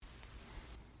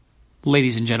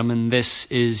Ladies and gentlemen, this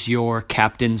is your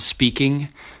captain speaking.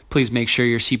 Please make sure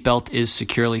your seatbelt is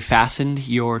securely fastened,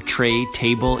 your tray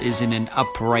table is in an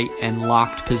upright and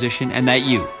locked position, and that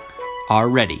you are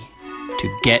ready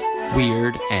to get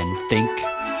weird and think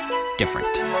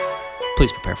different.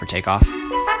 Please prepare for takeoff.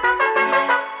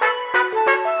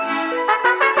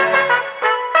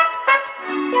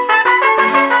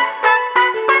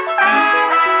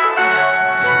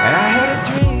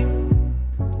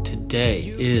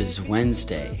 Today is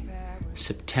Wednesday,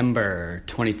 September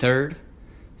 23rd,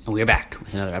 and we are back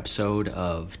with another episode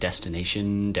of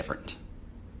Destination Different.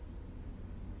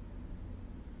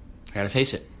 I gotta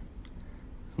face it,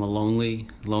 I'm a lonely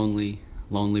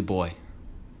boy.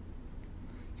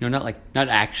 You know, not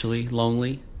actually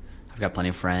lonely. I've got plenty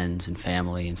of friends and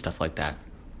family and stuff like that,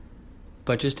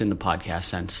 but just in the podcast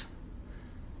sense.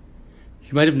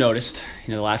 You might have noticed,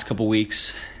 the last couple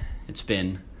weeks, it's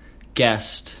been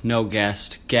guest, no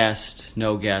guest, guest,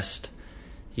 no guest.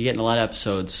 You're getting a lot of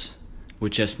episodes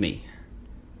with just me.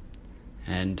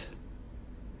 And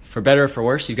for better or for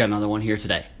worse, you've got another one here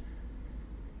today.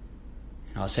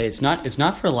 And I'll say it's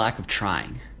not for lack of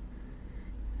trying.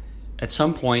 At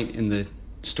some point in the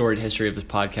storied history of this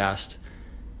podcast,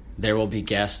 there will be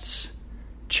guests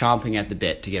chomping at the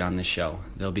bit to get on this show.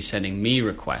 They'll be sending me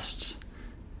requests.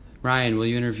 Ryan, will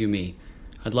you interview me?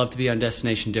 I'd love to be on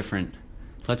Destination Different.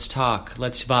 Let's talk,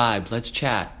 let's vibe, let's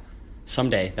chat.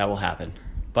 Someday that will happen.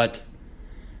 But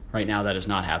right now that is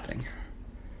not happening.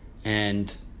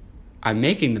 And I'm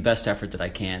making the best effort that I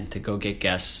can to go get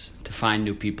guests, to find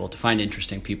new people, to find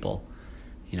interesting people.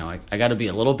 I got to be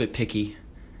a little bit picky,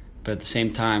 but at the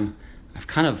same time, I've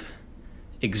kind of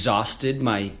exhausted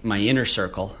my inner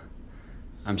circle.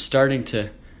 I'm starting to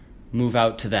move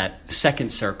out to that second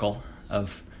circle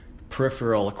of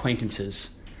peripheral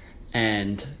acquaintances,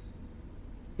 and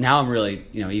now I'm really,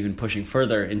 even pushing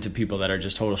further into people that are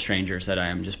just total strangers that I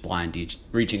am just blind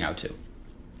reaching out to.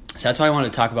 So that's why I want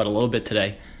to talk about a little bit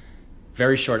today.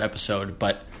 Very short episode,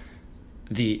 but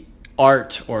the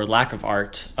art or lack of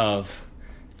art of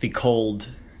the cold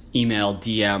email,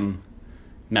 DM,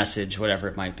 message, whatever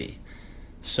it might be.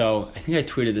 So I think I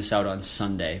tweeted this out on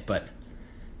Sunday, but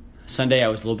Sunday I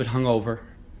was a little bit hungover.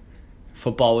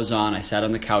 Football was on. I sat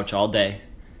on the couch all day,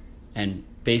 and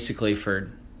basically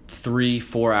for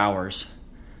 3-4 hours,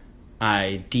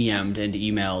 I DM'd and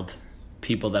emailed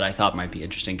people that I thought might be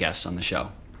interesting guests on the show.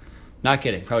 Not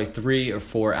kidding, probably 3 or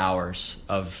 4 hours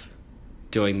of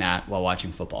doing that while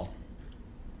watching football.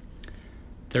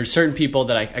 There's certain people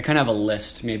that I kind of have a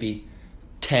list, maybe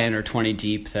 10 or 20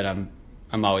 deep, that I'm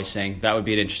always saying that would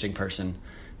be an interesting person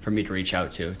for me to reach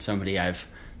out to. It's somebody I've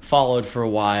followed for a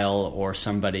while, or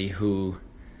somebody who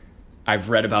I've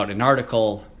read about in an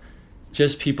article.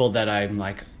 Just people that I'm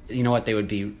like, you know what, they'd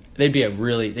be a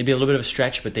little bit of a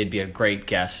stretch, but they'd be a great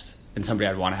guest and somebody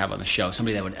I'd want to have on the show,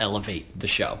 somebody that would elevate the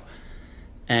show.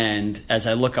 And as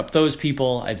I look up those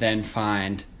people, I then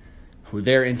find who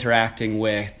they're interacting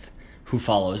with, who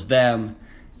follows them,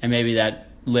 and maybe that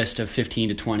list of 15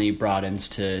 to 20 broadens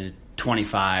to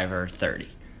 25 or 30.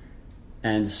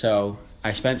 And so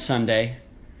I spent Sunday,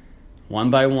 one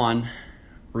by one,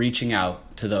 reaching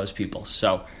out to those people.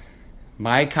 So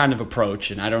my kind of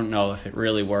approach, and I don't know if it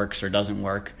really works or doesn't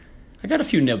work, I got a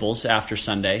few nibbles after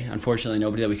Sunday. Unfortunately,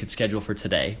 nobody that we could schedule for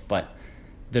today, but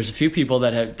there's a few people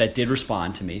that did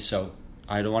respond to me, so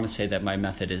I don't want to say that my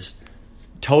method is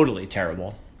totally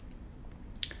terrible.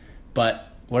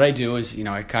 But what I do is,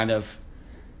 I kind of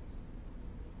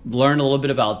learn a little bit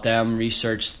about them,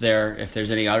 research if there's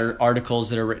any other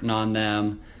articles that are written on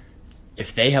them,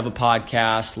 if they have a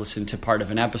podcast, listen to part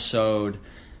of an episode,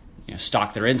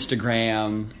 stalk their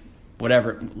Instagram,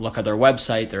 whatever, look at their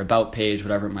website, their about page,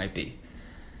 whatever it might be.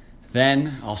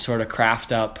 Then I'll sort of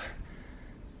craft up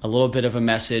a little bit of a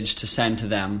message to send to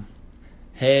them.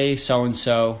 Hey,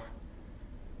 so-and-so.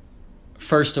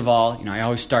 First of all, I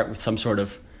always start with some sort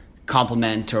of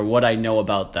compliment or what I know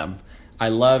about them. I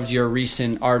loved your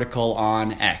recent article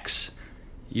on X.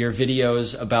 Your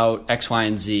videos about X, Y,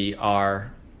 and Z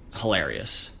are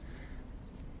hilarious.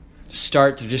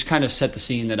 Start to just kind of set the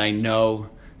scene that I know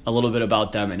a little bit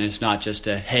about them, and it's not just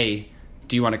a, hey,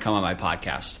 do you want to come on my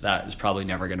podcast? That is probably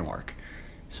never going to work.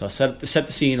 So set the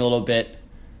scene a little bit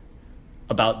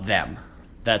about them.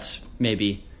 That's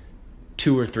maybe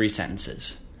 2 or 3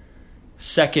 sentences.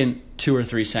 Second 2 or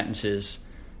 3 sentences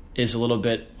is a little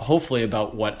bit, hopefully,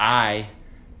 about what I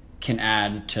can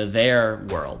add to their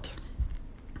world.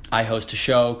 I host a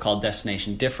show called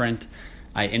Destination Different.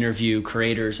 I interview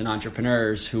creators and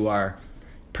entrepreneurs who are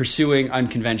pursuing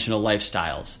unconventional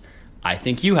lifestyles. I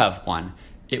think you have one.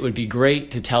 It would be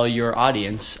great to tell your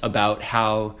audience about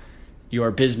how your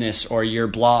business or your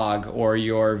blog or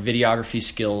your videography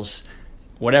skills,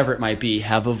 whatever it might be,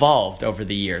 have evolved over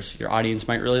the years. Your audience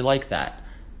might really like that.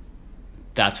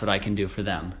 That's what I can do for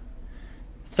them.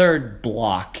 Third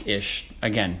block-ish,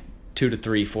 again, 2 to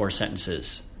 3, 4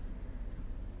 sentences.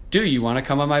 Do you want to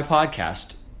come on my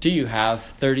podcast? Do you have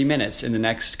 30 minutes in the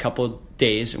next couple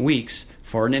days and weeks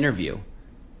for an interview?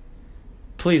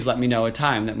 Please let me know a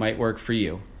time that might work for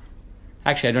you.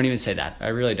 Actually, I don't even say that. I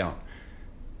really don't.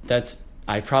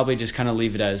 I probably just kind of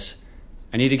leave it as,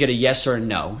 I need to get a yes or a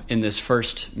no in this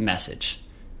first message.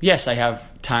 Yes, I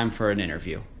have time for an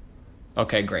interview.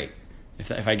 Okay, great.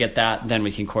 If I get that, then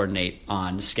we can coordinate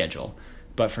on schedule.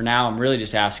 But for now, I'm really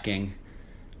just asking,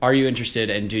 are you interested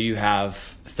and do you have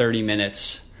 30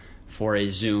 minutes for a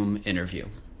Zoom interview?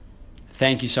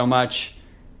 Thank you so much.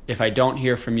 If I don't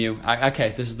hear from you,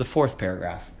 okay, this is the fourth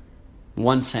paragraph.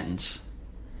 1 sentence.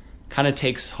 Kind of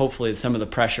takes, hopefully, some of the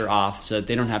pressure off so that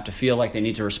they don't have to feel like they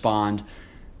need to respond,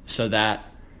 so that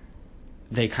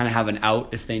they kind of have an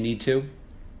out if they need to.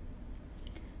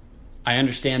 I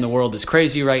understand the world is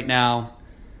crazy right now.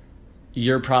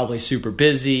 You're probably super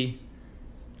busy.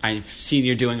 I've seen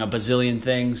you're doing a bazillion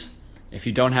things. If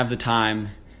you don't have the time,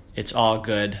 it's all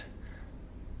good.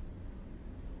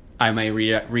 I may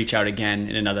reach out again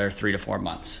in another 3 to 4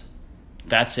 months.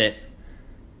 That's it.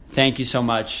 Thank you so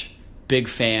much. Big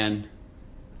fan.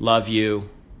 Love you.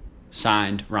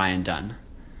 Signed, Ryan Dunn.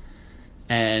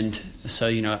 And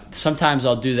so, sometimes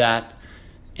I'll do that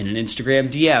in an Instagram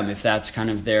DM if that's kind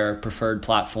of their preferred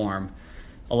platform.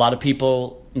 A lot of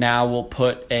people now will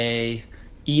put a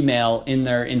email in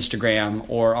their Instagram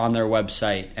or on their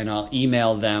website, and I'll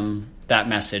email them that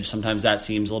message. Sometimes that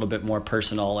seems a little bit more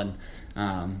personal,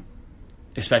 and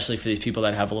especially for these people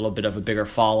that have a little bit of a bigger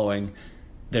following,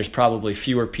 there's probably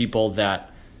fewer people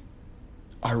that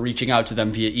are reaching out to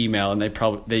them via email, and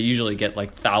they usually get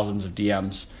like thousands of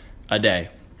DMs a day.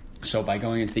 So by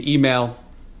going into the email,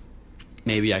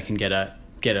 maybe I can get a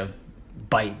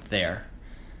bite there.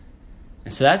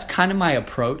 And so that's kind of my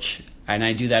approach, and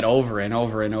I do that over and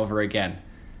over and over again.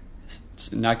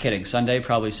 Not kidding. Sunday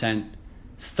probably sent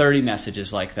 30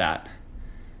 messages like that.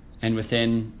 And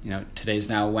within, today's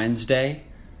now Wednesday,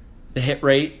 the hit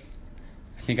rate,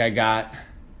 I think I got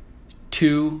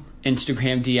 2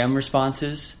 Instagram DM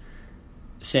responses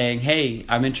saying, hey,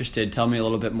 I'm interested, tell me a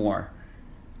little bit more.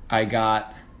 I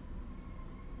got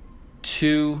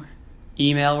 2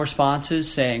 email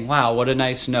responses saying, wow, what a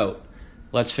nice note.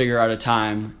 Let's figure out a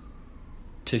time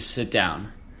to sit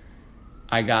down.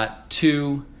 I got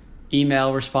 2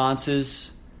 email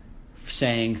responses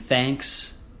saying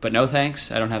thanks, but no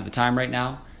thanks. I don't have the time right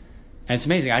now. And it's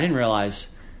amazing. I didn't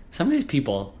realize some of these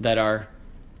people that are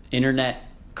internet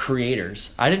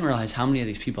creators, I didn't realize how many of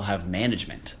these people have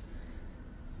management.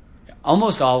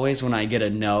 Almost always when I get a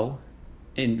no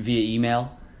via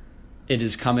email, it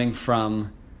is coming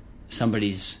from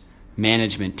somebody's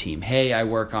management team. Hey, I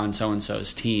work on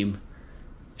so-and-so's team.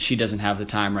 She doesn't have the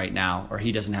time right now, or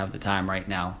he doesn't have the time right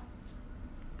now.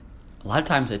 A lot of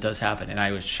times it does happen, and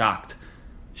I was shocked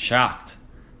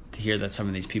to hear that some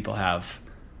of these people have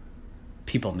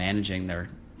people managing their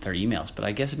emails. But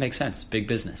I guess it makes sense. It's big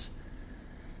business.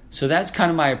 So that's kind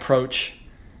of my approach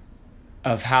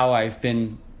of how I've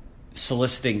been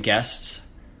soliciting guests.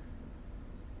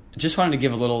 Just wanted to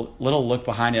give a little look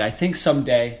behind it. I think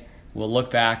someday we'll look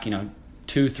back,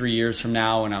 2-3 years from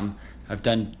now, and I've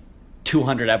done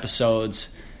 200 episodes,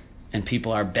 and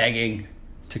people are begging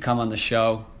to come on the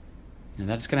show.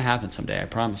 That's going to happen someday, I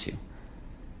promise you.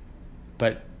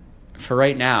 But for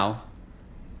right now,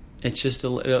 it's just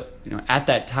at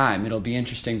that time, it'll be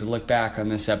interesting to look back on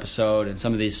this episode and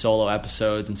some of these solo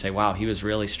episodes and say, wow, he was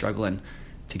really struggling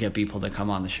to get people to come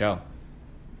on the show.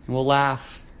 And we'll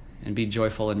laugh and be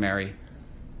joyful and merry.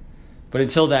 But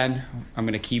until then, I'm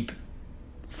going to keep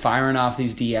firing off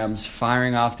these DMs,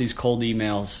 firing off these cold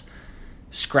emails,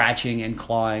 scratching and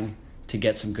clawing to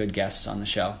get some good guests on the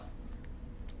show.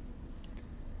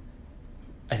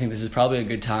 I think this is probably a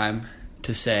good time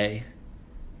to say,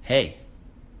 hey,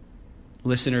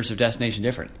 listeners of Destination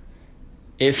Different,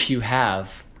 if you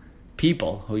have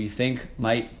people who you think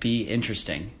might be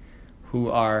interesting, who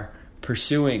are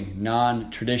pursuing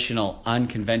non-traditional,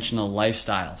 unconventional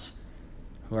lifestyles,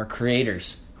 who are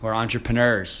creators, who are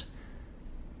entrepreneurs,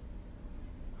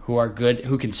 who are good,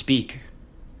 who can speak,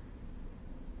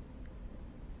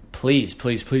 please,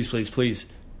 please, please, please, please,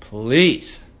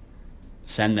 please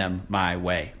send them my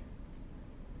way.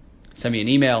 Send me an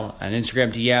email, an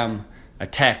Instagram DM, a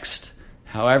text,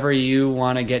 however you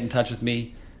want to get in touch with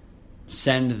me,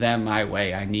 send them my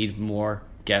way. I need more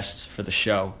guests for the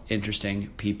show, interesting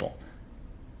people.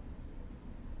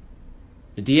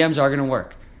 The DMs are going to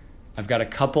work. I've got a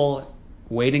couple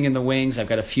waiting in the wings. I've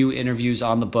got a few interviews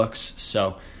on the books.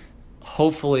 So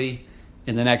hopefully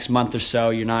in the next month or so,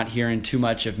 you're not hearing too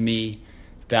much of me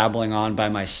babbling on by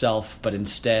myself, but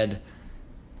instead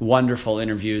wonderful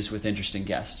interviews with interesting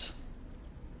guests.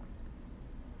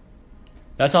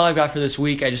 That's all I've got for this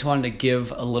week. I just wanted to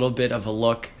give a little bit of a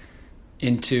look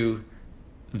into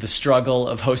the struggle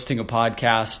of hosting a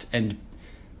podcast and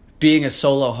being a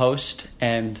solo host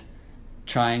and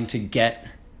trying to get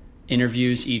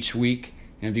interviews each week.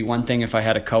 It'd be one thing if I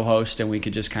had a co-host and we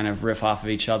could just kind of riff off of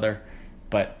each other.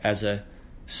 But as a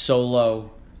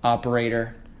solo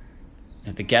operator,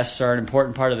 the guests are an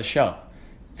important part of the show.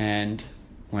 And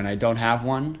when I don't have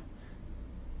one,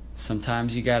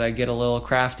 sometimes you gotta get a little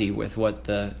crafty with what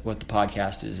the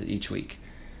podcast is each week.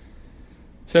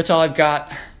 So that's all I've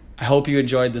got. I hope you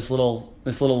enjoyed this little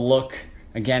look.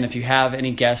 Again, if you have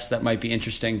any guests that might be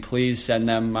interesting, please send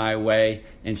them my way.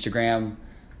 Instagram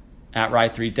at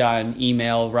Rye3Dunn,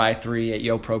 email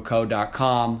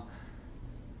rye3@yoproco.com.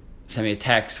 Send me a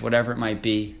text, whatever it might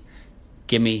be.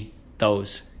 Give me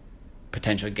those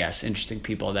potential guests, interesting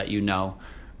people that you know.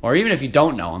 Or even if you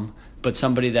don't know them, but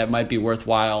somebody that might be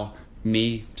worthwhile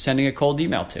me sending a cold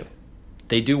email to.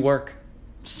 They do work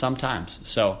sometimes.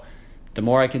 So the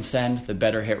more I can send, the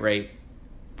better hit rate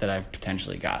that I've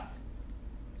potentially got.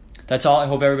 That's all. I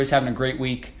hope everybody's having a great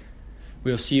week.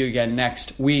 We'll see you again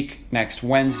next week, next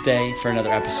Wednesday, for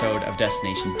another episode of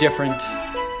Destination Different.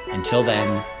 Until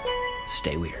then,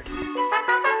 stay weird.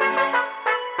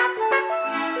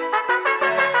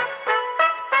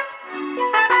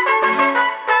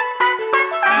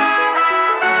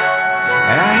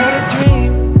 I had a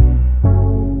dream.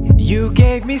 You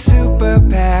gave me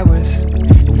superpowers.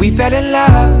 We fell in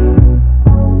love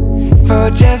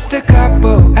for just a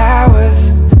couple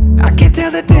hours. I can't tell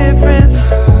the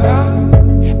difference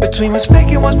between what's fake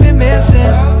and what's been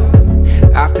missing.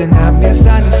 Often I'm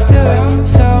misunderstood,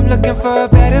 so I'm looking for a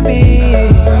better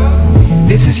me.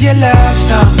 This is your love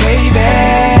song, baby.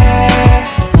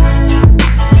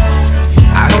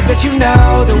 I hope that you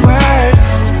know the words